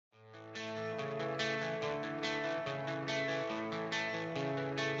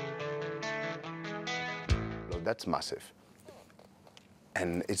That's massive.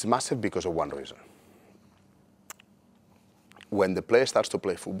 And it's massive because of one reason. When the player starts to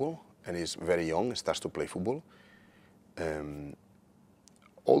play football, and he's very young and starts to play football,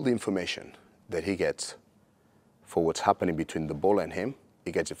 all the information that he gets for what's happening between the ball and him,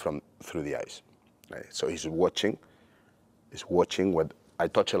 he gets it through the eyes. Right? So he's watching what, I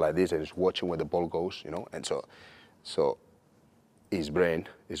touch it like this, and he's watching where the ball goes, you know, and so his brain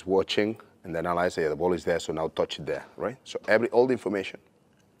is watching and then analyzing, yeah, the ball is there, so now touch it there, right? So all the information,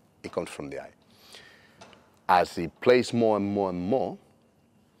 it comes from the eye. As he plays more and more and more,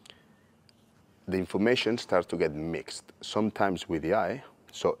 the information starts to get mixed, sometimes with the eye,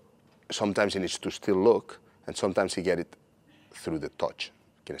 so sometimes he needs to still look, and sometimes he gets it through the touch,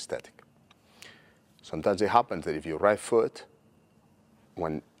 kinesthetic. Sometimes it happens that if your right foot,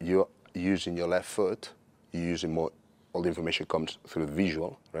 when you're using your left foot, you're using more, all the information comes through the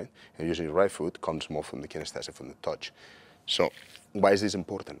visual, right? And using your right foot comes more from the kinesthetic, from the touch. So why is this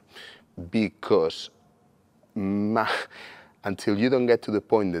important? Because until you don't get to the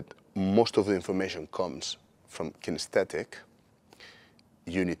point that most of the information comes from kinesthetic,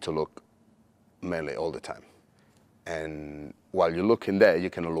 you need to look melee all the time. And while you're looking there, you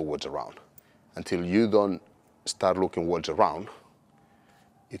cannot look what's around. Until you don't start looking what's around,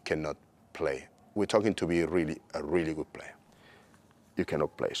 you cannot play. We're talking to be a really good player. You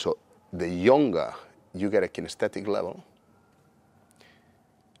cannot play. So the younger you get a kinesthetic level,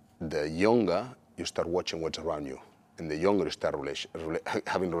 the younger you start watching what's around you. And the younger you start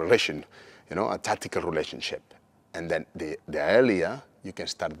having a relation, you know, a tactical relationship. And then the earlier you can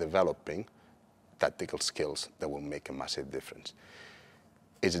start developing tactical skills that will make a massive difference.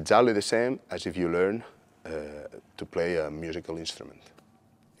 It's exactly the same as if you learn to play a musical instrument.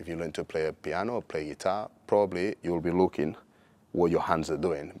 If you learn to play a piano or play guitar, probably you'll be looking what your hands are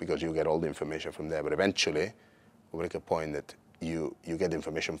doing because you get all the information from there. But eventually, we'll make a point that you get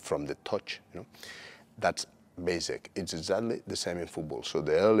information from the touch. You know? That's basic. It's exactly the same in football. So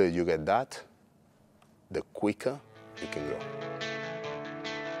the earlier you get that, the quicker you can go.